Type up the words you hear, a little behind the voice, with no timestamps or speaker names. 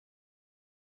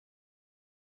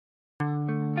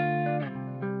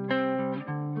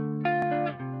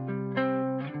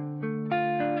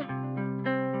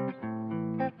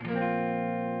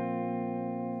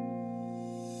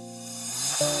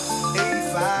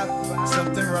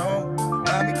something wrong.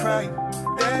 Mommy crying,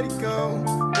 daddy gone.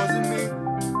 Wasn't me,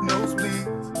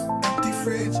 nosebleeds, empty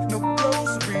fridge, no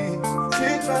groceries,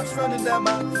 teardrops running down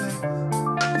my face.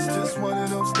 It's just one of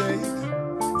those days.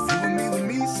 If you and me with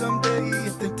me someday, I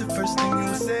think the first thing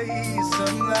you'll say is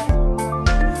something like,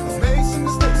 I've made some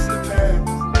mistakes in the past,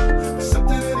 but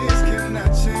something that is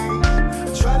cannot change.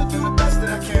 I try to do the best that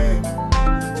I can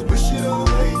to wish it all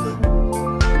away, but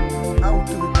I will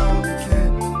do it all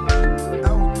again.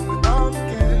 I will do it all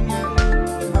again,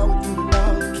 yeah. I will do it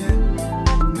all again,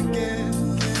 again,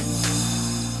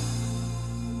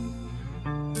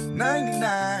 again.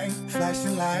 99,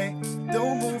 flashing light,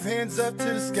 don't move, hands up to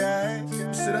the sky.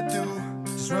 What should I do?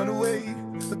 Just run away.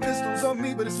 The pistol's on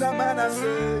me, but it's not mine, I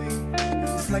say.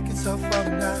 It's like it's all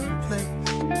falling out of place,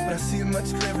 but I see it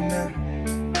much clearer now.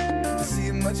 I see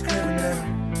it much clearer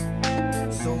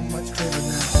now, so much clearer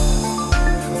now.